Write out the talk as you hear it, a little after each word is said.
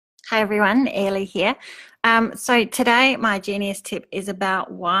Hi everyone, Ailey here. So today my Genius tip is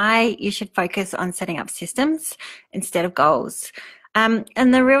about why you should focus on setting up systems instead of goals. And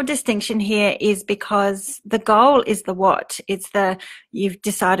the real distinction here is because the goal is the what. It's you've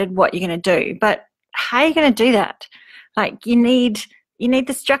decided what you're going to do, but how are you going to do that? Like you need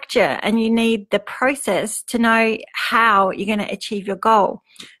the structure and you need the process to know how you're going to achieve your goal.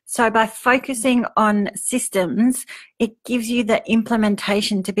 So by focusing on systems, it gives you the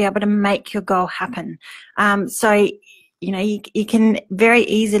implementation to be able to make your goal happen. You can very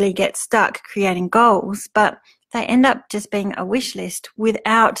easily get stuck creating goals, but they end up just being a wish list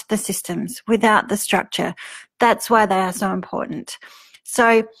without the systems, without the structure. That's why they are so important.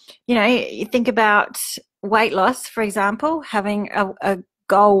 So, you think about weight loss, for example, having a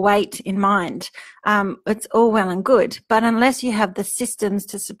goal weight in mind. It's all well and good, but unless you have the systems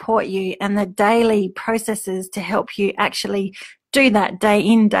to support you and the daily processes to help you actually do that day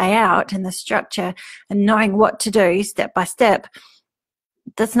in, day out, and the structure and knowing what to do step by step,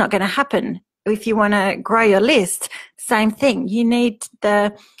 that's not going to happen. If you want to grow your list, same thing. You need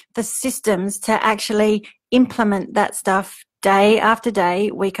the systems to actually implement that stuff day after day,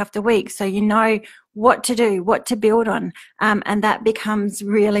 week after week, so you know what to do, what to build on, and that becomes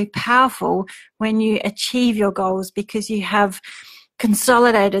really powerful when you achieve your goals because you have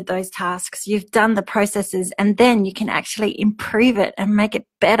consolidated those tasks, you've done the processes, and then you can actually improve it and make it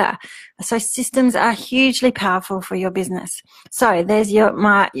better. So systems are hugely powerful for your business. So there's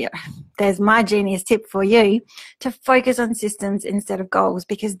my Genius tip for you, to focus on systems instead of goals,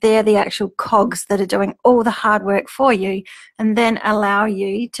 because they're the actual cogs that are doing all the hard work for you and then allow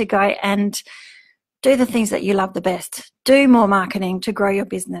you to go and do the things that you love the best. Do more marketing to grow your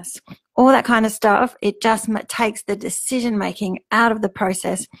business. All that kind of stuff. It just takes the decision making out of the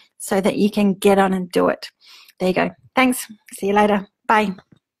process so that you can get on and do it. There you go. Thanks. See you later. Bye.